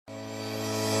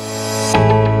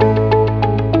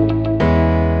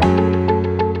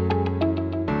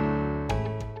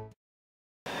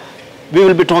We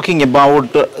will be talking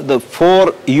about the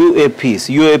 4 UAPs.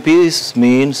 UAPs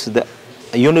means the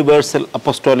Universal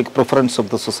Apostolic Preference of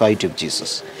the Society of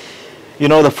Jesus. You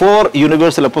know, the 4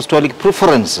 Universal Apostolic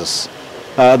Preferences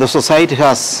the society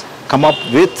has come up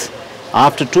with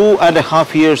after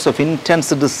 2.5 years of intense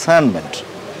discernment.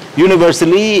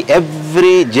 Universally,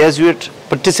 every Jesuit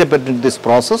participated in this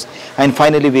process, and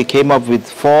finally we came up with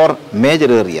 4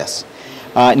 major areas.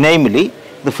 Namely,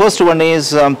 the first one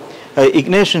is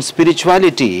Ignatian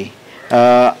spirituality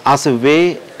as a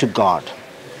way to God.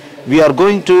 We are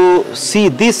going to see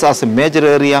this as a major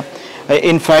area,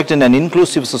 in fact, in an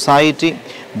inclusive society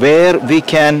where we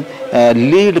can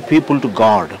lead people to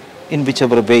God in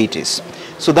whichever way it is.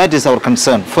 So that is our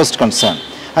concern, first concern.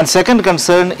 And second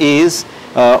concern is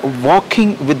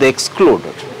walking with the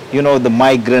excluded. You know, the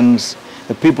migrants,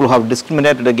 the people who have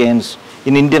discriminated against,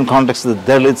 in Indian context, the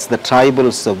Dalits, the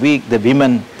tribals, the weak, the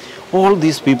women. All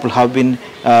these people have been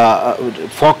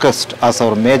focused as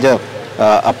our major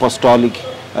apostolic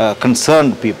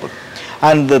concerned people.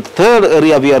 And the third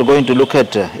area we are going to look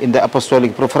at in the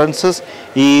apostolic preferences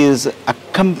is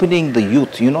accompanying the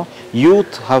youth. You know,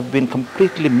 youth have been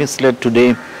completely misled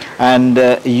today, and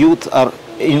youth are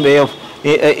in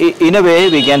a way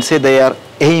we can say they are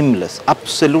aimless,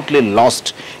 absolutely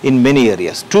lost in many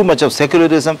areas. Too much of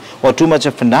secularism or too much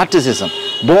of fanaticism,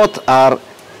 both are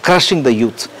crushing the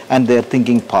youth and their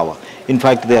thinking power. In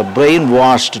fact, they are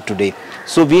brainwashed today.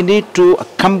 So we need to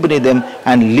accompany them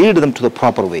and lead them to the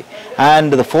proper way.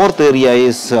 And the fourth area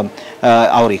is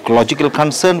our ecological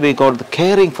concern. We call it the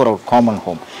caring for our common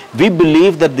home. We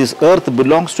believe that this earth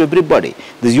belongs to everybody.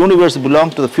 This universe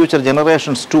belongs to the future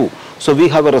generations too. So we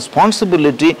have a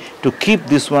responsibility to keep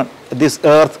this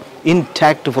earth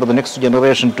intact for the next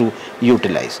generation to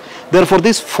utilize. Therefore,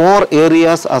 these 4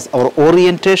 areas as our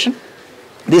orientation.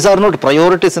 These are not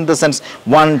priorities in the sense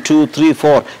 1, 2, 3,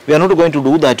 4. We are not going to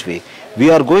do that way. We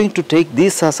are going to take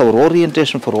this as our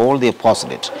orientation for all the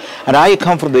apostolate. And I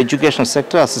come from the education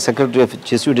sector as the Secretary of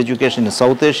Jesuit Education in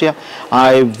South Asia.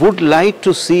 I would like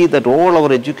to see that all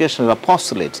our educational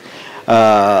apostolates,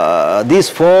 these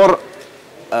 4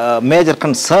 major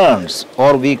concerns,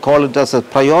 or we call it as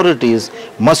priorities,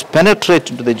 must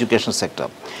penetrate into the education sector.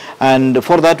 And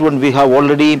for that one, we have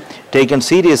already taken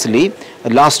seriously.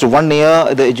 Last 1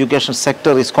 year, the education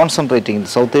sector is concentrating in the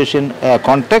South Asian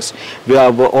context. We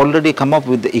have already come up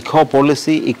with the eco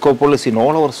policy in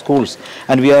all our schools,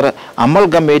 and we are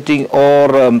amalgamating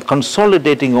or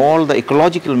consolidating all the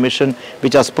ecological mission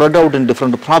which are spread out in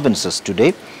different provinces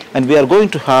today. And we are going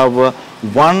to have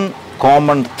one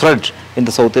common thread in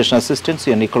the South Asian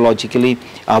assistancy and ecologically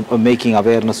making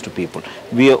awareness to people.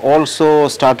 We also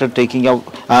started taking up,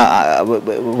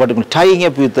 tying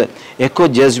up with the Eco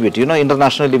Jesuit. You know,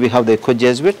 internationally we have the Eco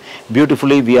Jesuit.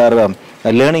 Beautifully we are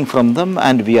learning from them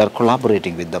and we are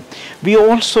collaborating with them. We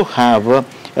also have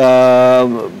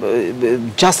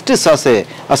justice as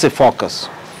a focus,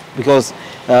 because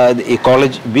the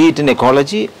ecology, be it in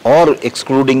ecology or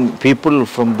excluding people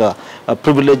from the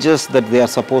privileges that they are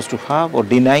supposed to have, or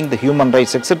denying the human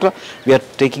rights, etc., we are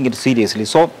taking it seriously.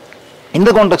 So in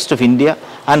the context of India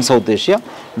and South Asia,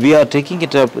 we are taking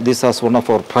it up this as one of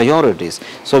our priorities.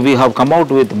 So we have come out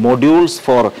with modules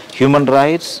for human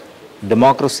rights,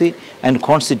 democracy and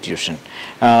constitution,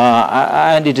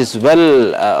 and it is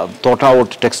well thought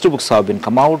out. Textbooks have been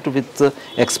come out with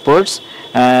experts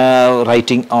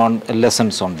writing on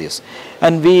lessons on this,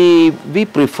 and we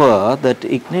prefer that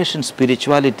Ignatian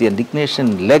spirituality and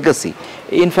Ignatian legacy.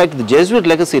 In fact, the Jesuit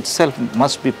legacy itself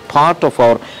must be part of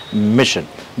our mission.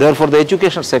 Therefore, the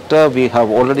education sector, we have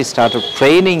already started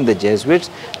training the Jesuits,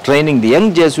 training the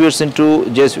young Jesuits into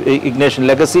Ignatian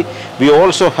legacy. We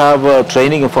also have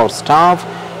training of our staff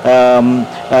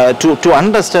to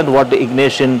understand what the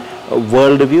Ignatian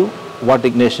worldview, what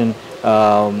Ignatian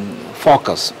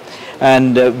focus.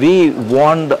 And we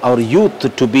want our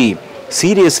youth to be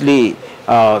seriously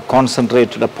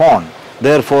concentrated upon.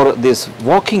 Therefore, this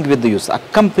walking with the youth,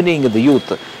 accompanying the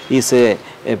youth is a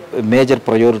major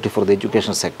priority for the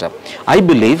education sector. I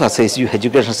believe, as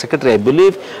education secretary, I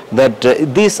believe that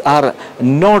these are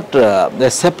not a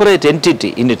separate entity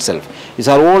in itself. These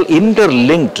are all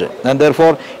interlinked, and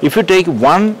therefore, if you take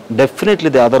one, definitely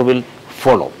the other will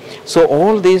follow. So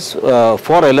all these 4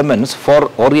 elements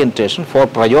for orientation, 4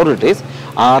 priorities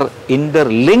are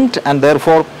interlinked, and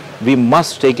therefore we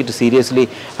must take it seriously.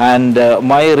 And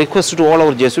my request to all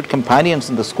our Jesuit companions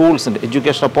in the schools and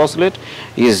education apostolate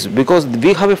is, because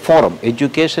we have a forum,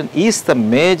 education is the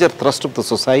major thrust of the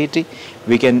society,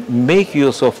 we can make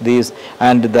use of these,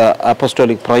 and the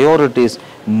apostolic priorities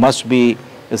must be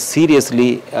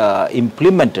seriously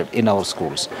implemented in our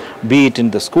schools, be it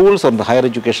in the schools or the higher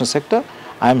education sector.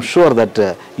 I am sure that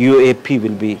UAP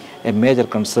will be a major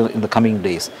concern in the coming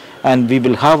days, and we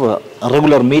will have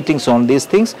regular meetings on these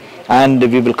things, and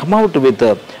we will come out with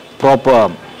a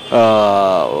proper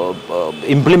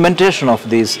implementation of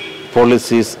these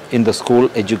policies in the school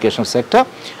education sector.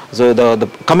 So the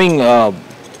coming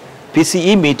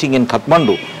PCE meeting in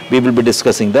Kathmandu, we will be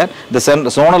discussing that. The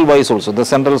zonal wise also, the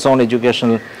central zone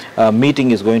educational meeting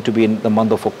is going to be in the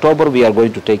month of October. We are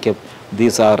going to take up.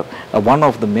 These are one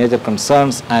of the major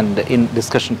concerns and in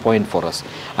discussion point for us.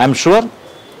 I am sure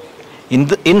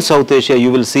in South Asia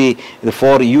you will see the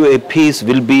 4 UAPs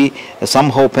will be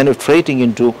somehow penetrating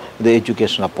into the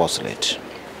education apostolate.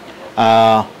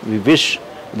 We wish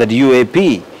that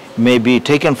UAP may be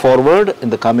taken forward in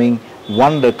the coming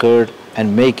 1 decade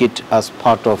and make it as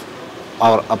part of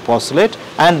our apostolate,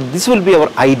 and this will be our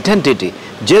identity,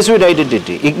 Jesuit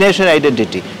identity, Ignatian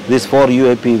identity. This 4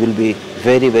 UAP will be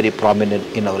very, very prominent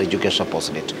in our education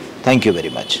apostolate. Thank you very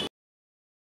much.